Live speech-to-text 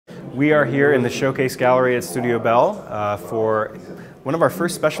We are here in the Showcase Gallery at Studio Bell for one of our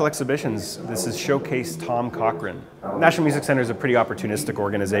first special exhibitions. This is Showcase Tom Cochrane. National Music Centre is a pretty opportunistic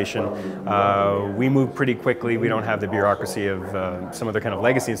organization. We move pretty quickly. We don't have the bureaucracy of some other kind of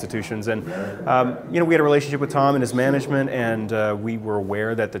legacy institutions. And we had a relationship with Tom and his management, and we were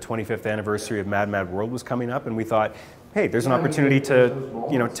aware that the 25th anniversary of Mad Mad World was coming up, and we thought, hey, there's an opportunity to,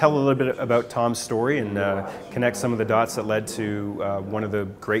 tell a little bit about Tom's story and connect some of the dots that led to one of the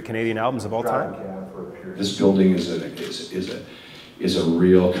great Canadian albums of all time. This building is a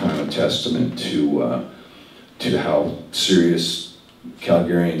real kind of testament to how serious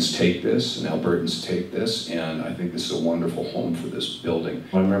Calgarians take this and Albertans take this, and I think this is a wonderful home for this building.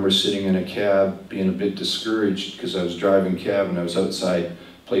 I remember sitting in a cab being a bit discouraged because I was driving cab and I was outside a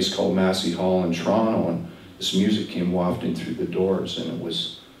place called Massey Hall in Toronto, and this music came wafting through the doors, and it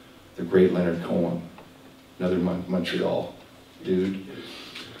was the great Leonard Cohen, another Montreal dude.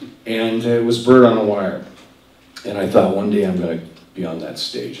 And it was Bird on a Wire. And I thought one day I'm going to be on that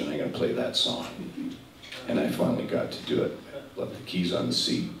stage and I'm going to play that song. And I finally got to do it. Left the keys on the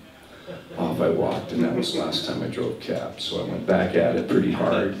seat. Off I walked, and that was the last time I drove cab. So I went back at it pretty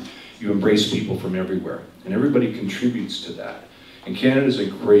hard. You embrace people from everywhere, and everybody contributes to that. And Canada is a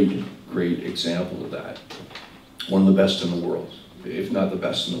great, great example of that. One of the best in the world, if not the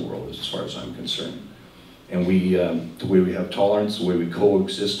best in the world, as far as I'm concerned. And the way we have tolerance, the way we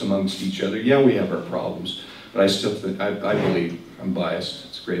coexist amongst each other, yeah, we have our problems, but I still think, I believe, I'm biased,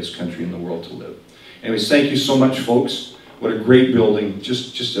 it's the greatest country in the world to live. Anyways, thank you so much, folks. What a great building,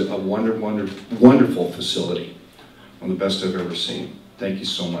 just a wonderful facility. One of the best I've ever seen. Thank you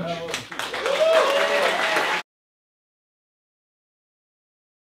so much.